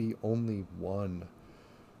can be only one.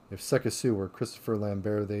 If Sekisu were Christopher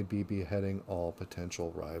Lambert, they'd be beheading all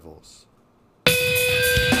potential rivals.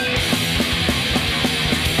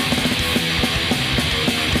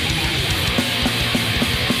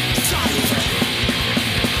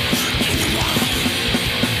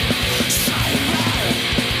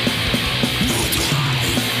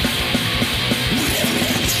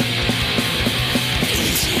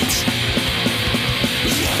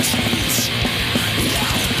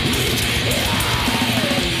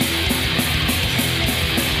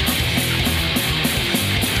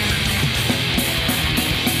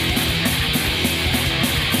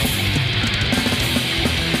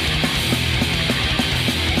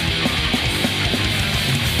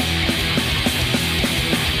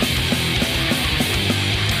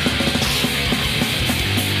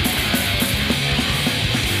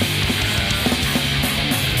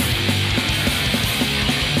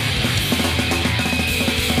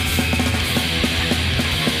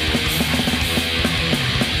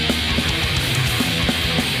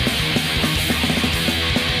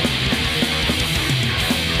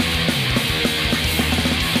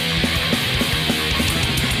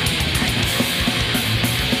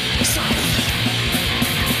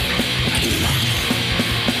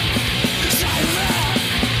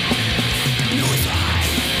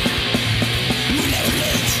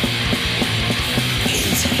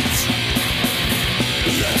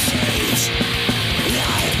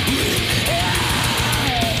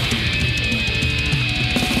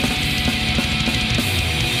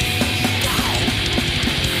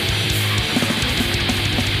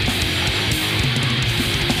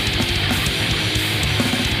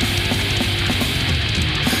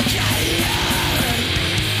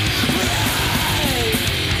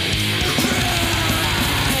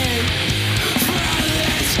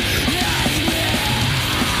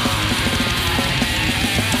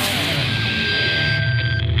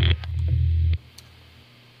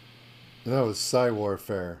 that was Psy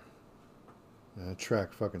Warfare. That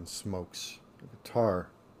track fucking smokes. The guitar,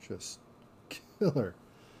 just killer.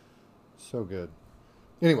 So good.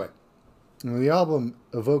 Anyway, the album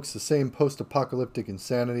evokes the same post-apocalyptic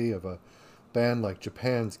insanity of a band like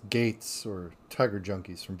Japan's Gates or Tiger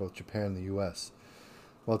Junkies from both Japan and the US,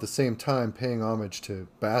 while at the same time paying homage to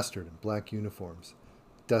Bastard in black uniforms,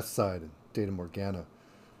 Deathside and Data Morgana.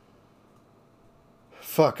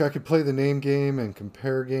 Fuck, I could play the name game and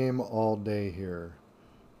compare game all day here.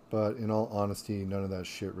 But in all honesty, none of that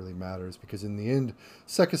shit really matters, because in the end,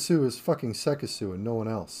 Sekisui is fucking Sekisui and no one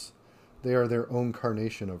else. They are their own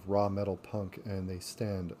carnation of raw metal punk, and they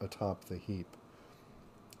stand atop the heap.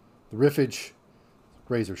 The riffage,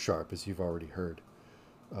 razor sharp, as you've already heard.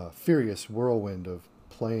 A furious whirlwind of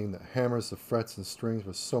playing that hammers the frets and strings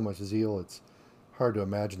with so much zeal, it's hard to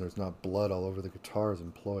imagine there's not blood all over the guitars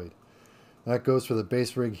employed. That goes for the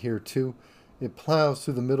bass rig here, too. It plows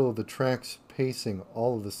through the middle of the tracks, pacing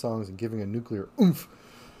all of the songs and giving a nuclear oomph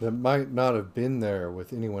that might not have been there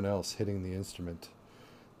with anyone else hitting the instrument.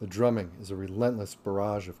 The drumming is a relentless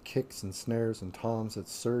barrage of kicks and snares and toms that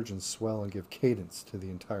surge and swell and give cadence to the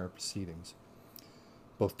entire proceedings.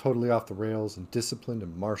 Both totally off the rails and disciplined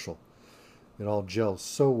and martial. It all gels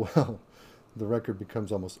so well, the record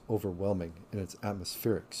becomes almost overwhelming in its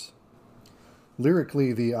atmospherics.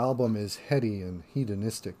 Lyrically, the album is heady and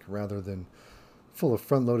hedonistic rather than full of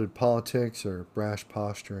front-loaded politics or brash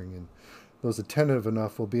posturing, and those attentive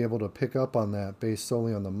enough will be able to pick up on that based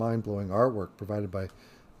solely on the mind-blowing artwork provided by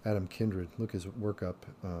Adam Kindred. Look his work up.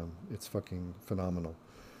 It's fucking phenomenal.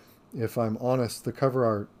 If I'm honest, the cover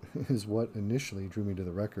art is what initially drew me to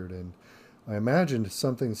the record, and I imagined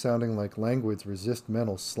something sounding like Languid's Resist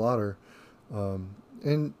Mental Slaughter,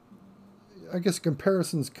 and I guess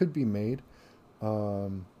comparisons could be made,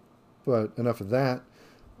 but enough of that.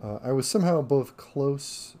 I was somehow both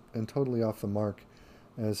close and totally off the mark.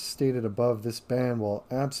 As stated above, this band, while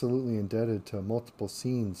absolutely indebted to multiple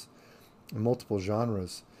scenes and multiple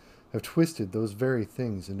genres, have twisted those very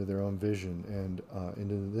things into their own vision, and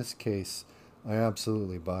in this case, I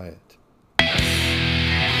absolutely buy it.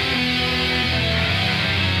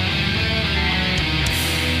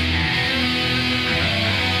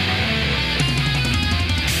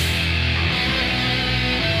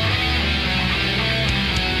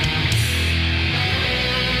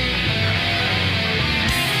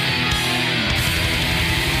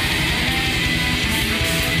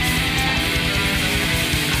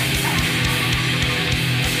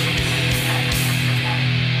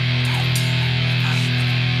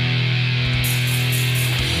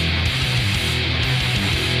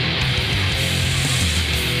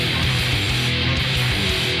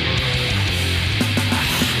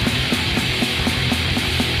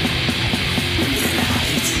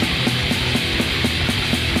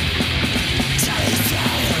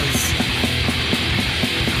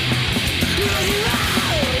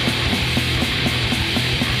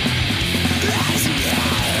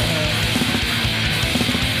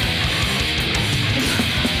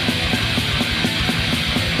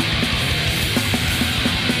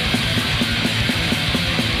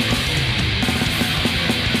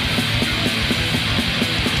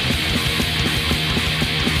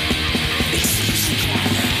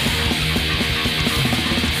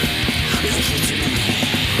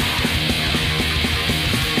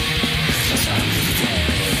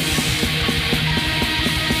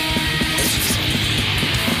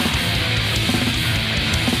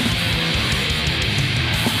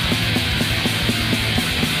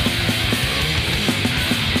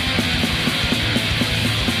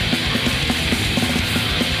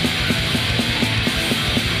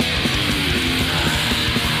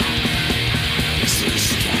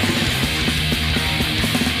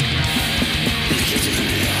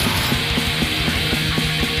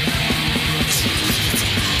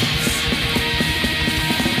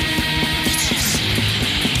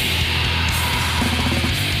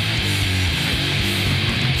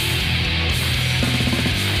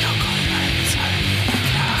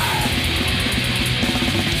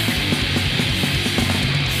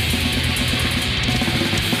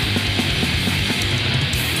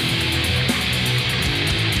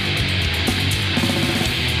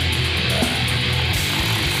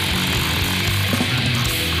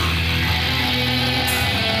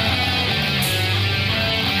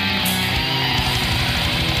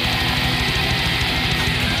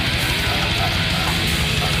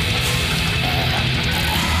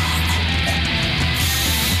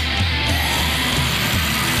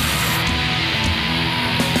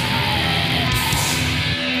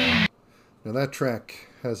 Now that track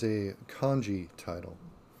has a kanji title.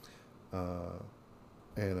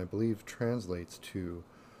 and I believe translates to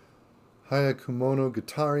Hayakumono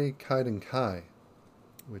Gitari Kaiden Kai,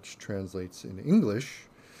 which translates in English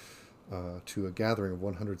to a gathering of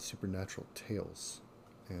 100 supernatural tales.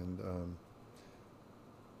 And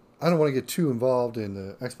I don't want to get too involved in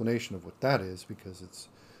the explanation of what that is because it's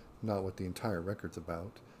not what the entire record's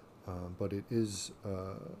about. But it is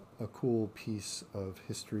a cool piece of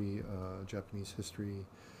history, Japanese history,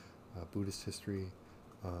 Buddhist history,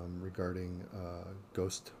 regarding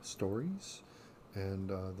ghost stories and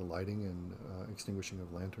the lighting and extinguishing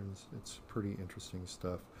of lanterns. It's pretty interesting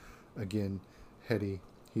stuff. Again, heady,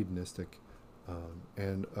 hedonistic,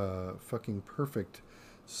 and fucking perfect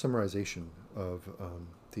summarization of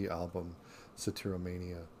the album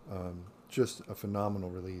Satyromania. Just a phenomenal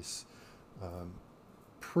release.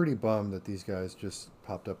 Pretty bummed that these guys just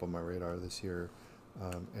popped up on my radar this year,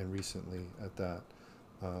 and recently at that.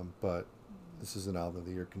 But this is an album of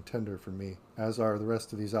the year contender for me, as are the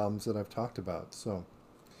rest of these albums that I've talked about. So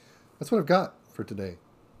that's what I've got for today,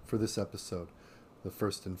 for this episode, the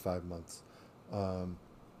first in 5 months.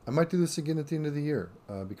 I might do this again at the end of the year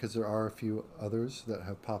because there are a few others that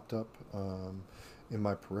have popped up in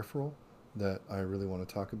my peripheral that I really want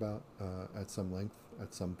to talk about at some length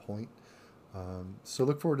at some point. So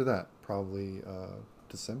look forward to that. Probably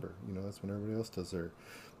December. That's when everybody else does their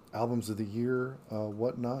albums of the year,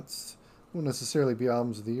 whatnots. Won't necessarily be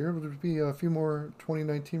albums of the year, but it would be a few more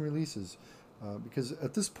 2019 releases. Because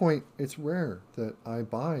at this point, it's rare that I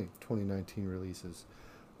buy 2019 releases.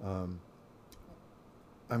 I'm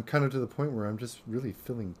kind of to the point where I'm just really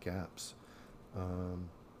filling gaps. And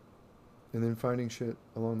then finding shit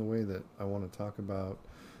along the way that I want to talk about,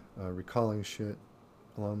 recalling shit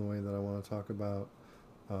along the way that I want to talk about.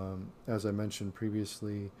 As I mentioned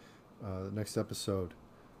previously, the next episode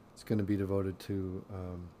is going to be devoted to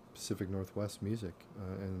Pacific Northwest music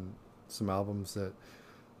and some albums that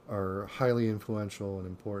are highly influential and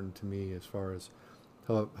important to me as far as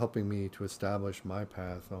helping me to establish my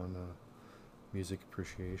path on music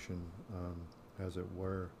appreciation, as it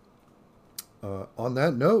were. On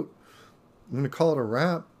that note, I'm going to call it a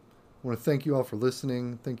wrap. I want to thank you all for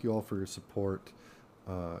listening. Thank you all for your support.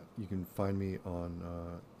 You can find me on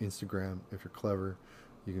Instagram if you're clever.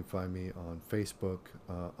 You can find me on Facebook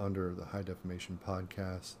under the High Defamation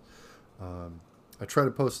Podcast. I try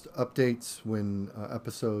to post updates when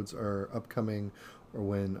episodes are upcoming or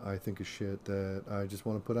when I think of shit that I just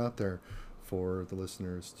want to put out there for the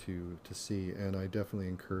listeners to see. And I definitely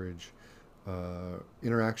encourage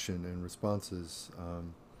interaction and responses,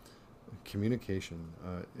 communication.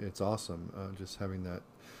 It's awesome just having that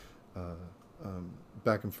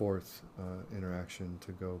back and forth interaction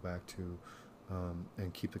to go back to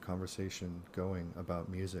and keep the conversation going about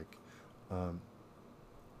music.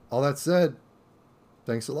 All that said,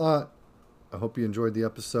 thanks a lot. I hope you enjoyed the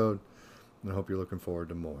episode, and I hope you're looking forward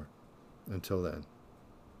to more. Until then.